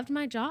 I loved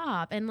my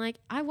job, and like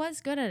I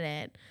was good at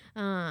it.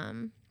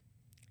 And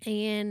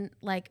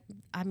like,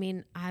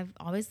 I've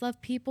always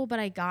loved people, but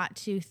I got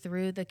to,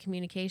 through the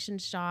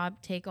communications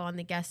job, take on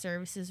the guest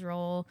services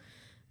role.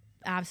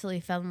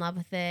 Absolutely fell in love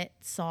with it.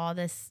 Saw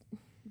this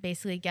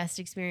basically guest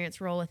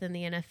experience role within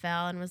the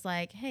NFL, and was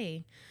like,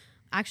 hey,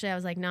 actually I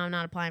was like, no, I'm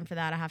not applying for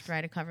that. I have to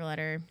write a cover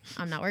letter.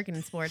 I'm not working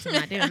in sports. I'm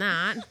not doing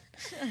that.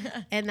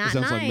 And that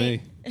Sounds night, like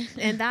me.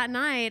 And that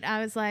night I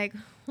was like,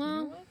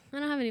 well, I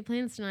don't have any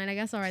plans tonight. I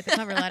guess I'll write the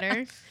cover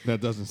letter. That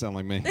doesn't sound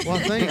like me. Well,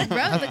 I think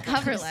Wrote the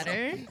cover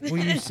letter.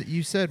 well,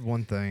 you said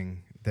one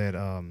thing that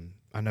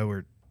I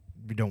know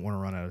we don't want to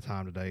run out of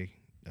time today,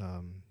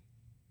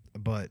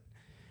 but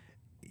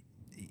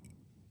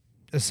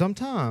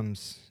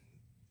sometimes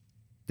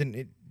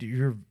then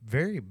you're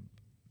very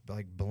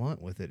like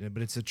blunt with it,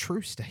 but it's a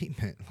true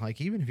statement.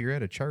 Like, even if you're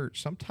at a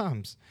church,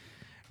 sometimes,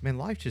 man,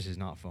 life just is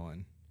not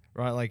fun,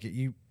 right? Like,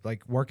 you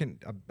like working.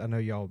 I know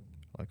y'all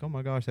like, oh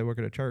my gosh, they work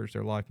at a church,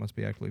 their life must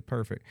be absolutely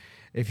perfect.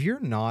 If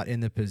you're not in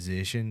the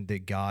position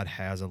that God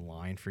has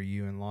aligned for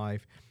you in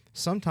life,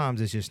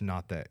 sometimes it's just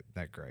not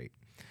that great.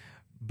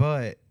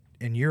 But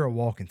and you're a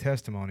walking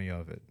testimony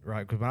of it,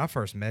 right? Because when I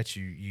first met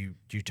you,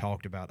 you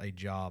talked about a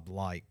job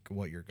like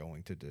what you're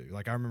going to do.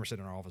 Like I remember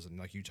sitting in our office and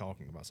like you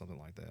talking about something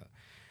like that.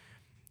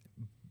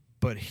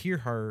 But hear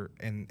her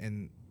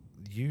and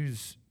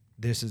use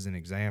this as an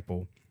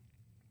example.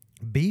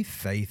 Be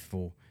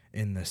faithful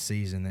in the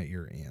season that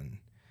you're in,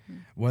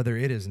 whether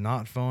it is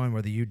not fun,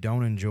 whether you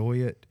don't enjoy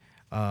it.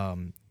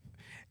 And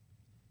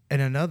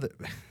another,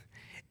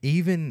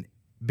 even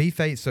be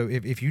faithful. So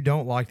if you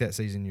don't like that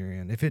season you're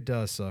in, if it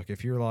does suck,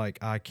 if you're like,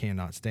 I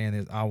cannot stand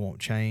this, I won't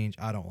change,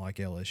 I don't like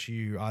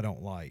LSU, I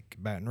don't like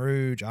Baton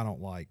Rouge, I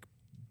don't like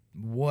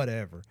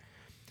whatever,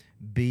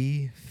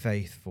 be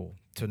faithful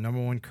to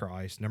number one,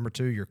 Christ, number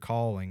two, your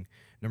calling,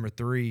 number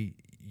three,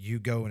 you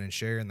going and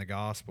sharing the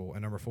gospel,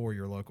 and number four,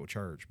 your local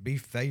church. Be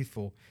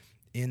faithful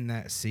in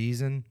that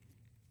season.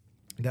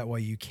 That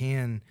way you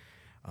can,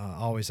 I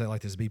always say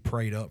like this, be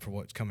prayed up for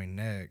what's coming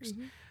next.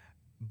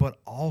 But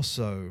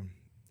also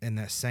in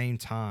that same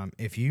time,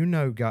 if you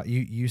know God,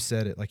 you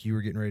said it like you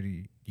were getting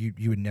ready,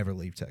 you would never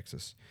leave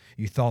Texas.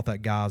 You thought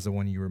that guy's the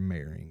one you were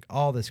marrying,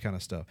 all this kind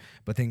of stuff.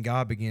 But then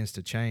God begins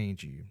to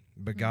change you.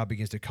 But God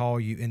begins to call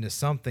you into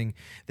something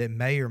that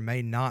may or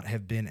may not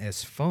have been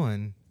as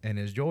fun and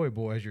as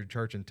joyful as your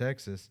church in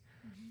Texas.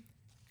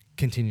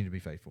 Continue to be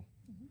faithful.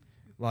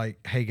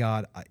 Like, hey,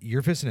 God,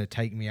 you're fixing to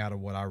take me out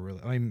of what I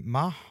mean,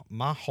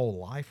 my whole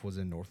life was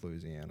in North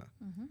Louisiana.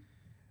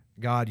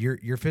 God,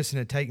 you're fixing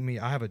to take me.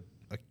 I have a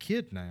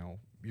kid now.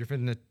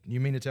 You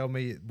mean to tell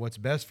me what's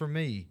best for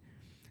me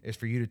is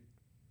for you to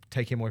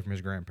take him away from his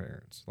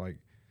grandparents? Like,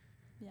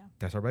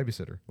 that's our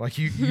babysitter. Like,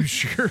 you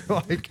sure,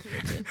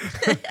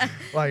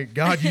 like,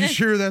 God, you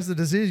sure that's the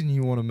decision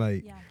you want to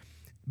make? Yeah.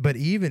 But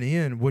even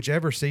in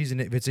whichever season,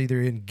 if it's either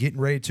in getting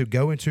ready to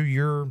go into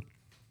your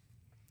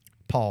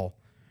Paul,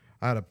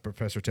 I had a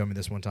professor tell me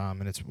this one time,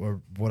 and it's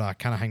what I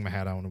kind of hang my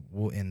hat on.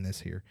 We'll end this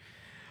here.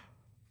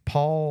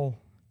 Paul,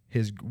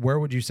 where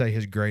would you say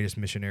his greatest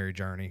missionary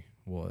journey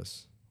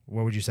was?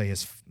 Where would you say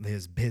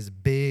his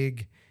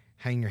big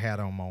hang your hat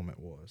on moment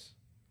was?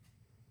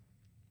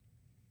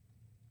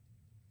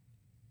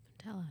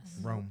 Tell us.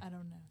 Rome. I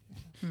don't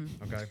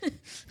know. Okay.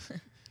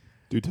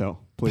 Do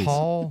tell, please.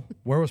 Paul,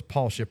 where was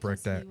Paul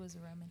shipwrecked at? He was a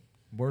Roman.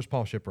 Where's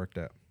Paul shipwrecked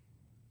at?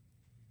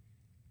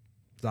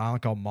 It's an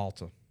island called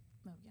Malta. Oh,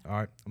 yeah. All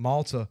right.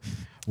 Malta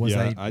was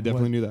I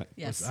definitely knew that.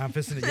 Yes. I'm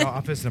fixing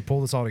to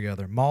pull this all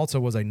together. Malta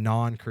was a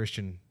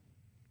non-Christian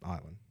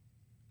island,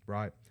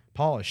 right?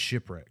 Paul is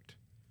shipwrecked,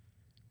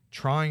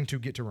 trying to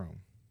get to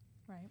Rome.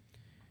 Right.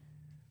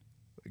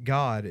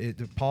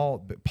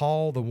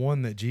 Paul, the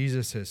one that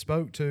Jesus has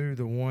spoke to,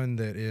 the one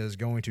that is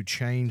going to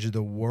change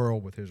the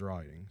world with his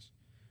writings,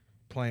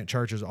 plant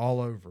churches all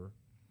over,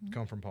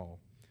 come from Paul.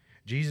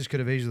 Jesus could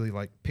have easily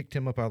picked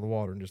him up out of the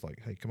water and just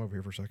hey, come over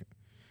here for a second,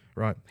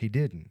 right? He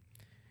didn't.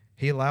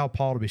 He allowed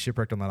Paul to be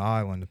shipwrecked on that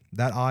island.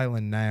 That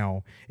island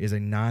now is a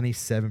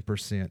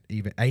 97%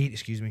 even 8.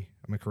 Excuse me,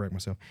 I'm gonna correct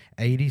myself.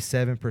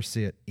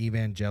 87%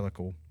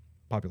 evangelical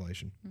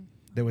population.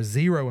 There was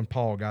 0 when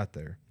Paul got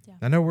there. Yeah.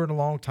 I know we're in a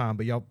long time,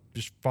 but y'all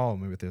just follow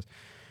me with this.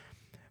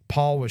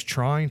 Paul was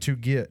trying to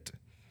get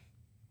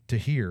to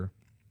here,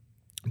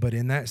 but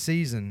in that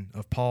season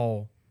of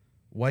Paul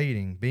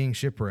waiting, being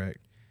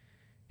shipwrecked,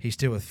 he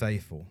still was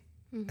faithful.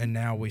 And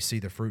now we see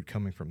the fruit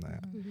coming from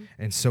that.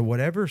 And so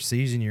whatever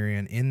season you're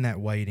in that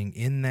waiting,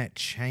 in that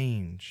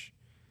change,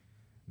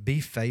 be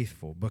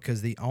faithful,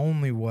 because the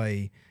only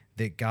way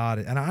that God,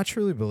 and I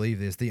truly believe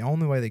this, the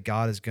only way that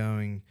God is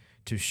going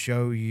to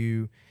show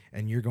you,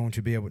 and you're going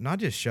to be able, not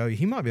just show you,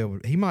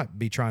 he might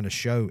be trying to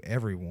show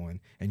everyone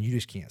and you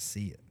just can't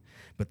see it.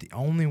 But the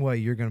only way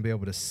you're going to be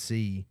able to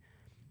see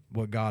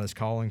what God is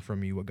calling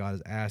from you, what God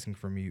is asking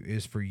from you,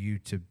 is for you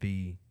to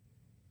be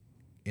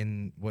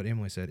in what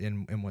Emily said,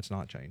 in what's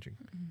not changing.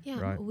 Yeah,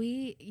 right?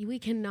 We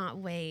cannot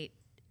wait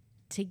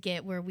to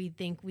get where we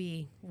think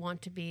we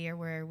want to be or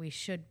where we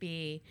should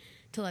be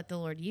to let the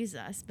Lord use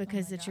us,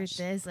 because the truth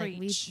is,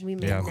 we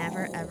may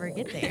never ever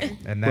get there.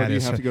 And But that you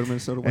is have to go to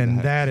Minnesota with and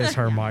that. that is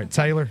her mic.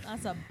 Taylor.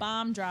 That's a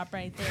bomb drop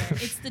right there.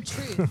 It's the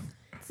truth.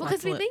 Well,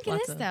 because we think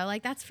it is, though.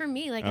 That's for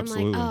me.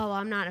 Absolutely. I'm like, oh,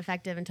 I'm not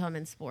effective until I'm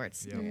in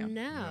sports. Yep.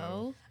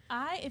 No.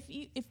 If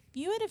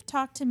you would have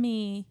talked to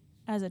me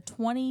as a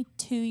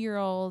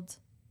 22-year-old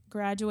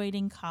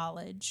graduating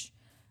college,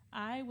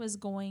 I was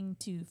going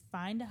to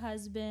find a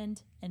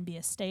husband and be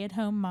a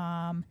stay-at-home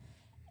mom,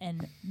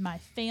 and my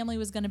family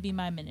was going to be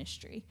my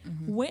ministry.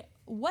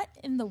 What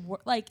in the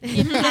world?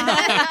 If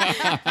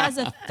I, as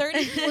a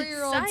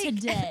 34-year-old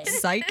today,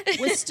 Psych.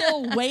 was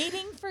still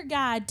waiting for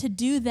God to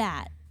do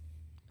that,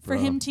 for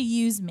Him to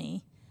use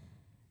me.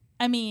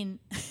 I mean,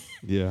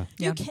 Yeah.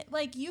 you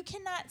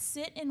cannot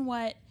sit in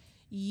what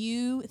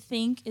you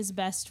think is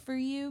best for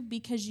you,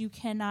 because you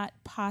cannot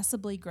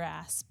possibly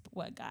grasp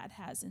what God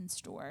has in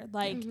store.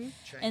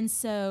 And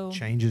so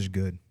Change is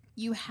good.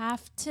 you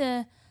have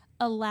to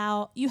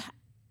allow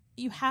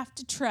you have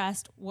to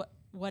trust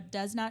what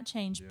does not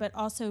change, but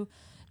also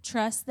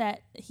trust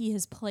that He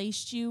has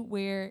placed you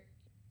where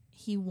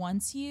He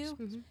wants you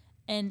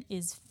and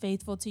is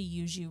faithful to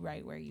use you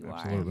right where you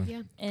Absolutely.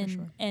 are. Yeah.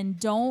 And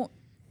don't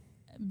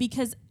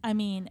because I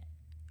mean,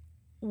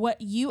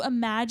 what you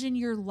imagine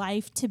your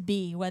life to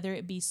be, whether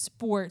it be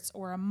sports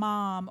or a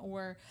mom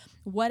or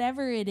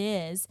whatever it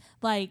is,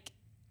 like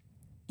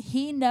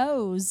he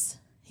knows,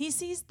 he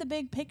sees the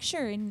big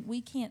picture and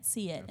we can't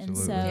see it.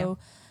 Absolutely.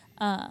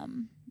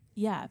 And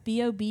so,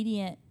 be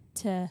obedient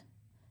to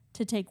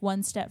take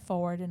one step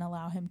forward and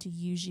allow him to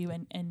use you.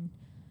 And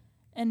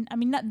I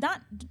mean,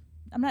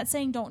 I'm not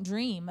saying don't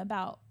dream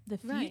about the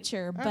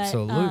future, but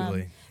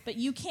Absolutely. but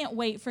you can't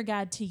wait for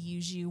God to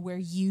use you where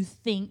you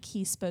think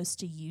he's supposed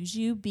to use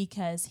you,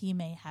 because he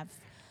may have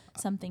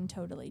something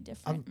totally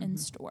different in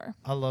store.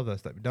 I love that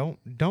stuff. Don't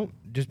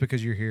just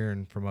because you're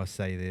hearing from us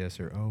say this,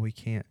 or we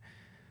can't,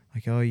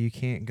 like, you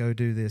can't go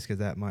do this because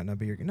that might not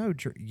be your. No,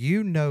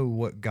 you know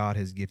what God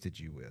has gifted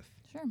you with.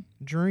 Sure.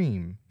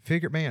 Dream,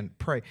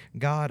 pray.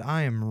 God,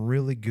 I am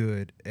really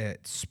good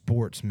at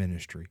sports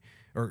ministry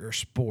or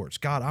sports.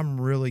 God, I'm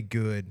really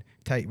good.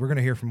 We're going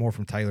to hear more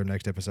from Taylor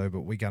next episode,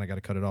 but we kind of got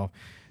to cut it off.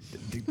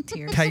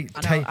 Tears.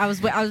 I was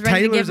ready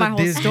Taylor's to give my a whole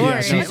Disney- story.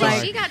 yeah, she's like,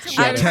 fine. She got to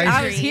Yeah, live Taylor-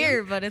 I was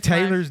here, but it's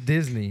Taylor's fine.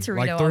 Disney, Torito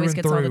like through always and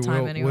gets all the through.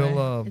 time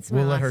anyway. It's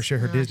We'll my let her last- share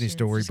her my Disney last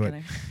story. Just But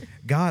kidding.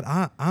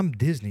 God, I'm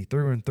Disney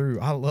through and through.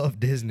 I love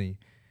Disney.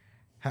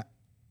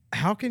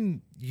 How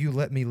can you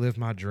let me live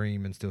my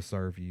dream and still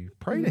serve you?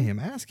 Pray to Him.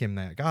 Ask Him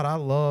that. God, I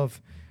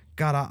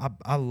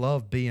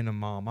love being a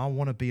mom. I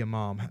want to be a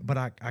mom, but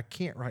I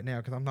can't right now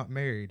because I'm not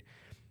married.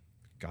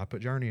 God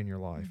put Journey in your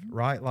life,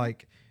 right?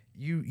 Like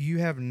you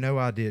have no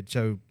idea.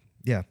 So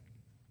yeah,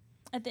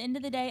 At the end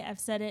of the day, I've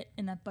said it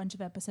in a bunch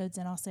of episodes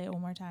and I'll say it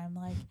one more time.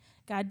 Like,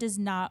 God is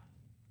not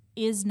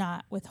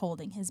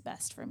withholding his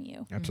best from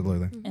you.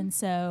 absolutely. And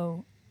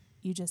so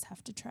you just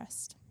have to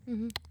trust.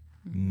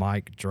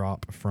 Mic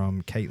drop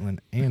from Caitlin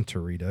and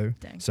Torito.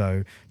 Dang.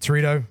 So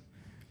Torito,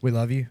 we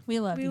love you.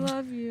 We love you.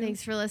 you.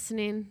 Thanks for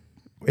listening.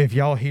 If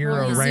y'all hear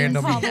We'll a Zoom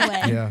random, call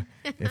away. yeah,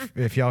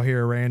 if y'all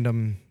hear a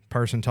random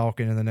person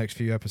talking in the next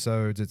few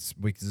episodes,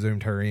 we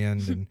zoomed her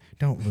in, and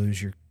don't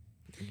lose your.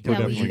 We're Yeah, will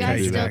definitely you gonna guys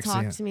do still that.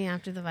 talk to me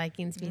after the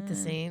Vikings beat the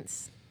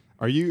Saints?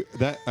 Are you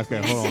that?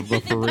 Okay, hold on.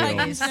 But for The real,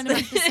 Vikings gonna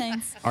beat the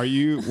Saints. are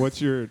you?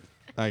 What's your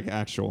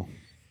actual?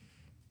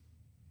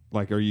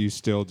 Like, are you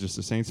still just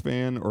a Saints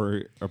fan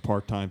or a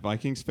part-time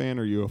Vikings fan?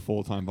 Or are you a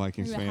full-time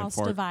Vikings Are you a fan, house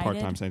divided?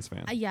 part-time Saints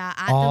fan? Yeah,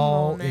 at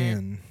All the moment,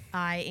 in.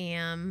 I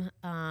am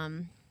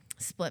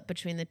split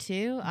between the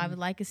two. I would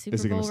like a Super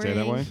Is it Bowl going to stay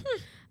that way?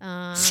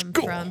 ring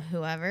from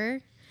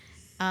whoever.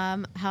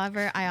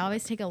 However, I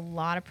always take a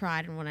lot of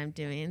pride in what I'm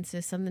doing. So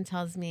if something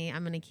tells me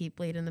I'm going to keep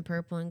bleeding the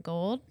purple and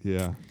gold,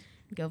 Yeah.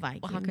 go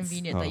Vikings. Well, how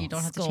convenient that you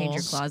don't have to change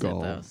your Skull. closet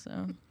Skull. though.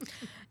 So,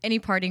 any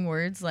parting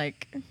words?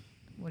 Like,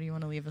 what do you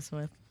want to leave us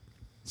with?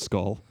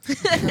 Skull.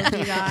 Love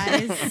you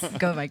guys.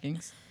 Go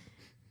Vikings.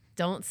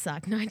 Don't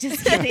suck. No, I'm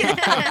just kidding.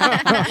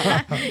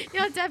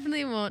 No,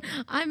 definitely won't.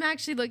 I'm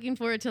actually looking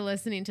forward to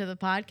listening to the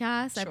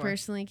podcast. I Sure.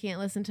 personally can't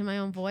listen to my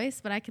own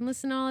voice, but I can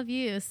listen to all of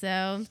you.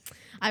 So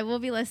I will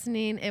be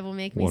listening. It will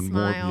make me One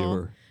more smile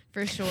viewer.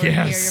 for sure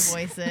Yes. to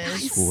hear your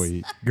voices.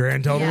 Sweet.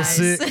 Grand total Yes.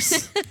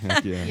 6.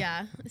 Heck yeah.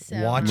 Yeah.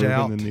 So Watch Moving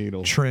out. the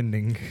needle.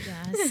 Trending.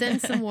 yeah,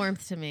 send some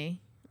warmth to me.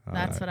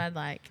 That's right. what I'd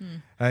like.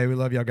 Hey, we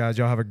love y'all guys.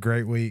 Y'all have a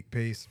great week.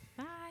 Peace.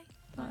 Bye.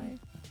 Bye.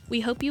 We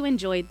hope you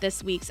enjoyed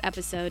this week's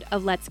episode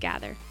of Let's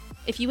Gather.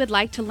 If you would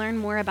like to learn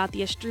more about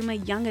the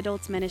Estruma Young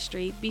Adults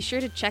Ministry, be sure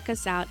to check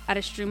us out at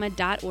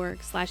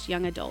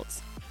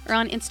estruma.org/youngadults or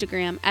on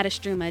Instagram at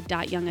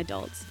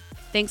estruma.youngadults.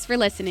 Thanks for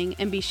listening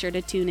and be sure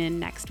to tune in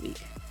next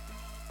week.